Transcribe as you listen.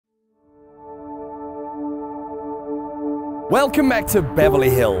Welcome back to Beverly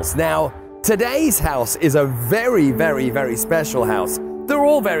Hills. Now, today's house is a very, very, very special house. They're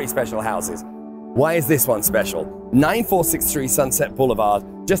all very special houses. Why is this one special? 9463 Sunset Boulevard.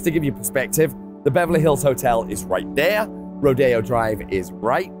 Just to give you perspective, the Beverly Hills Hotel is right there. Rodeo Drive is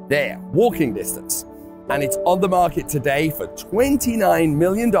right there, walking distance. And it's on the market today for $29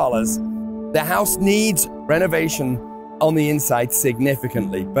 million. The house needs renovation on the inside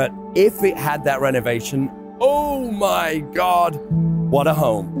significantly, but if it had that renovation, oh my God, what a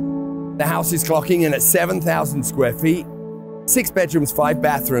home. The house is clocking in at 7,000 square feet, 6 bedrooms, 5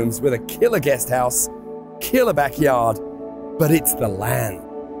 bathrooms with a killer guest house, killer backyard, but it's the land.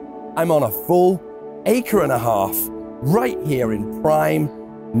 I'm on a full acre and a half right here in prime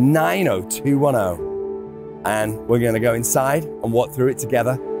 90210. And we're gonna go inside and walk through it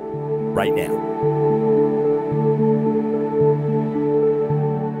together right now.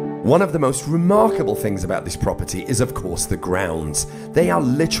 One of the most remarkable things about this property is, of course, the grounds. They are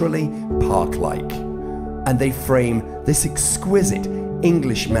literally park-like, and they frame this exquisite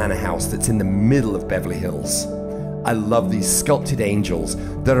English manor house that's in the middle of Beverly Hills. I love these sculpted angels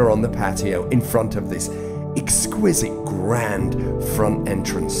that are on the patio in front of this exquisite grand front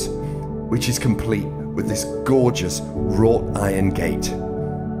entrance, which is complete with this gorgeous wrought iron gate.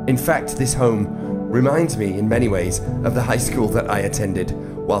 In fact, this home reminds me in many ways of the high school that I attended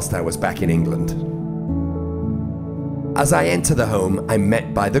whilst I was back in England. As I enter the home, I'm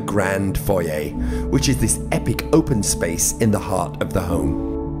met by the grand foyer, which is this epic open space in the heart of the home.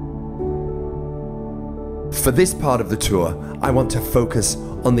 For this part of the tour, I want to focus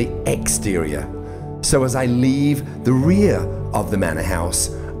on the exterior. So as I leave the rear of the manor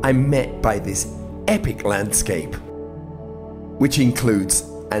house, I'm met by this epic landscape, which includes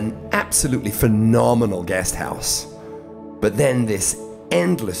an absolutely phenomenal guest house, but then this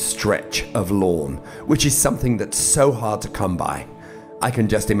endless stretch of lawn, which is something that's so hard to come by. I can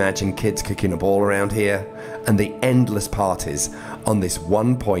just imagine kids kicking a ball around here and the endless parties on this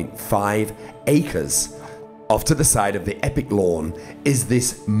 1.5 acres. Off to the side of the epic lawn is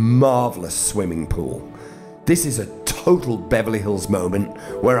this marvelous swimming pool. This is a total Beverly Hills moment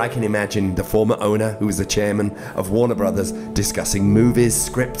where I can imagine the former owner, who is the chairman of Warner Brothers, discussing movies,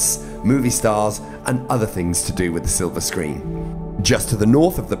 scripts, movie stars, and other things to do with the silver screen. Just to the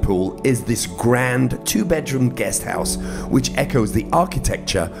north of the pool is this grand 2-bedroom guest house, which echoes the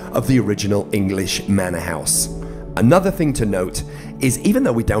architecture of the original English manor house. Another thing to note is, even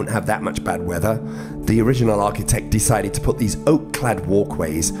though we don't have that much bad weather, the original architect decided to put these oak-clad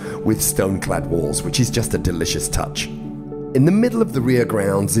walkways with stone-clad walls, which is just a delicious touch. In the middle of the rear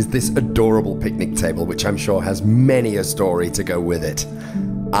grounds is this adorable picnic table, which I'm sure has many a story to go with it.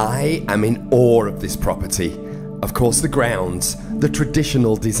 I am in awe of this property. Of course, the grounds, the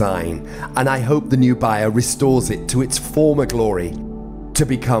traditional design, and I hope the new buyer restores it to its former glory to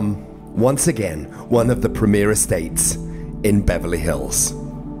become, once again, one of the premier estates in Beverly Hills.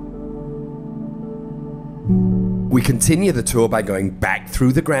 We continue the tour by going back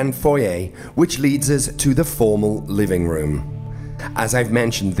through the grand foyer, which leads us to the formal living room. As I've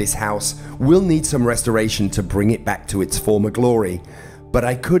mentioned, this house will need some restoration to bring it back to its former glory, but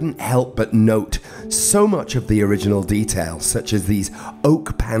I couldn't help but note so much of the original detail, such as these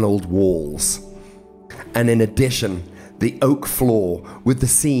oak-paneled walls. And in addition, the oak floor with the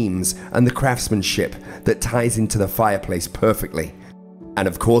seams and the craftsmanship that ties into the fireplace perfectly. And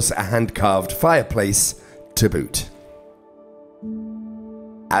of course, a hand-carved fireplace to boot.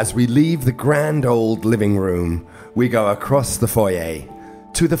 As we leave the grand old living room, we go across the foyer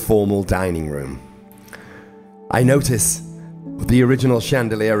to the formal dining room. I notice the original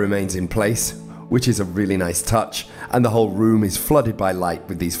chandelier remains in place, which is a really nice touch, and the whole room is flooded by light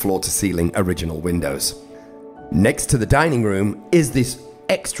with these floor-to-ceiling original windows. Next to the dining room is this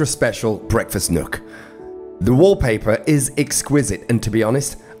extra special breakfast nook. The wallpaper is exquisite, and to be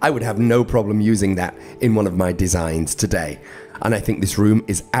honest, I would have no problem using that in one of my designs today, and I think this room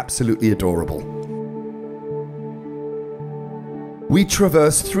is absolutely adorable. We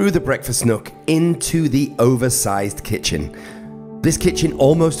traverse through the breakfast nook into the oversized kitchen. This kitchen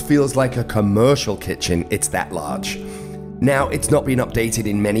almost feels like a commercial kitchen, it's that large. Now, it's not been updated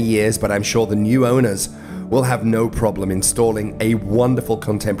in many years, but I'm sure the new owners will have no problem installing a wonderful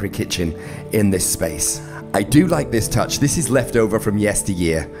contemporary kitchen in this space. I do like this touch. This is left over from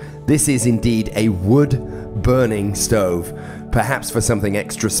yesteryear. This is indeed a wood-burning stove, perhaps for something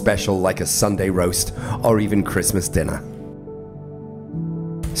extra special like a Sunday roast or even Christmas dinner.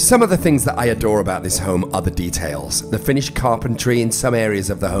 Some of the things that I adore about this home are the details. The finished carpentry in some areas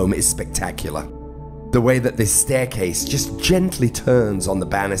of the home is spectacular. The way that this staircase just gently turns on the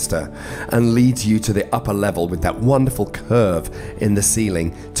banister and leads you to the upper level with that wonderful curve in the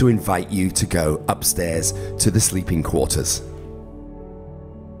ceiling to invite you to go upstairs to the sleeping quarters.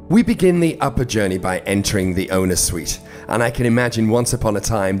 We begin the upper journey by entering the owner's suite, and I can imagine once upon a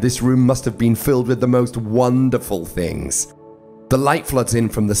time this room must have been filled with the most wonderful things. The light floods in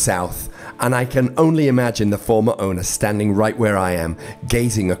from the south, and I can only imagine the former owner standing right where I am,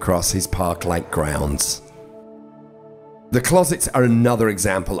 gazing across his park-like grounds. The closets are another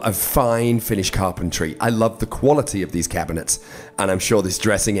example of fine finished carpentry. I love the quality of these cabinets, and I'm sure this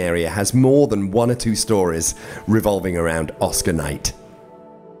dressing area has more than 1 or 2 stories revolving around Oscar night.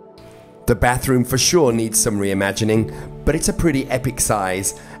 The bathroom for sure needs some reimagining, but it's a pretty epic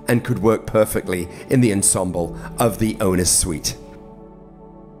size and could work perfectly in the ensemble of the owner's suite.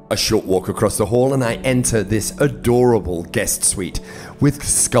 A short walk across the hall and I enter this adorable guest suite with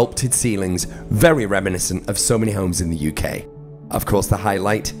sculpted ceilings very reminiscent of so many homes in the UK. Of course, the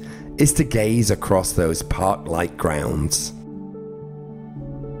highlight is to gaze across those park-like grounds.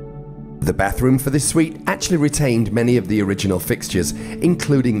 The bathroom for this suite actually retained many of the original fixtures,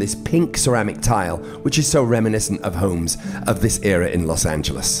 including this pink ceramic tile, which is so reminiscent of homes of this era in Los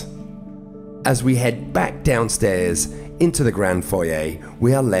Angeles. As we head back downstairs into the grand foyer,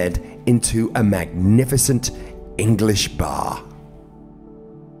 we are led into a magnificent English bar.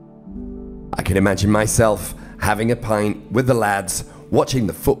 I can imagine myself having a pint with the lads, watching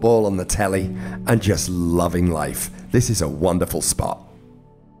the football on the telly, and just loving life. This is a wonderful spot.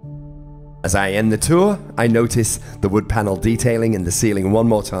 As I end the tour, I notice the wood panel detailing in the ceiling one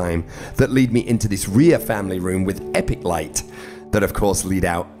more time that lead me into this rear family room with epic light that of course lead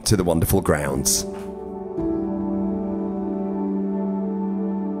out to the wonderful grounds.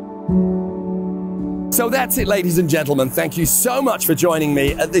 So that's it, ladies and gentlemen. Thank you so much for joining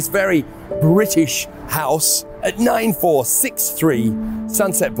me at this very British house at 9463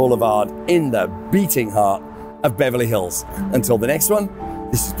 Sunset Boulevard in the beating heart of Beverly Hills. Until the next one,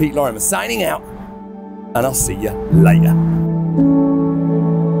 this is Pete Lorimer signing out, and I'll see you later.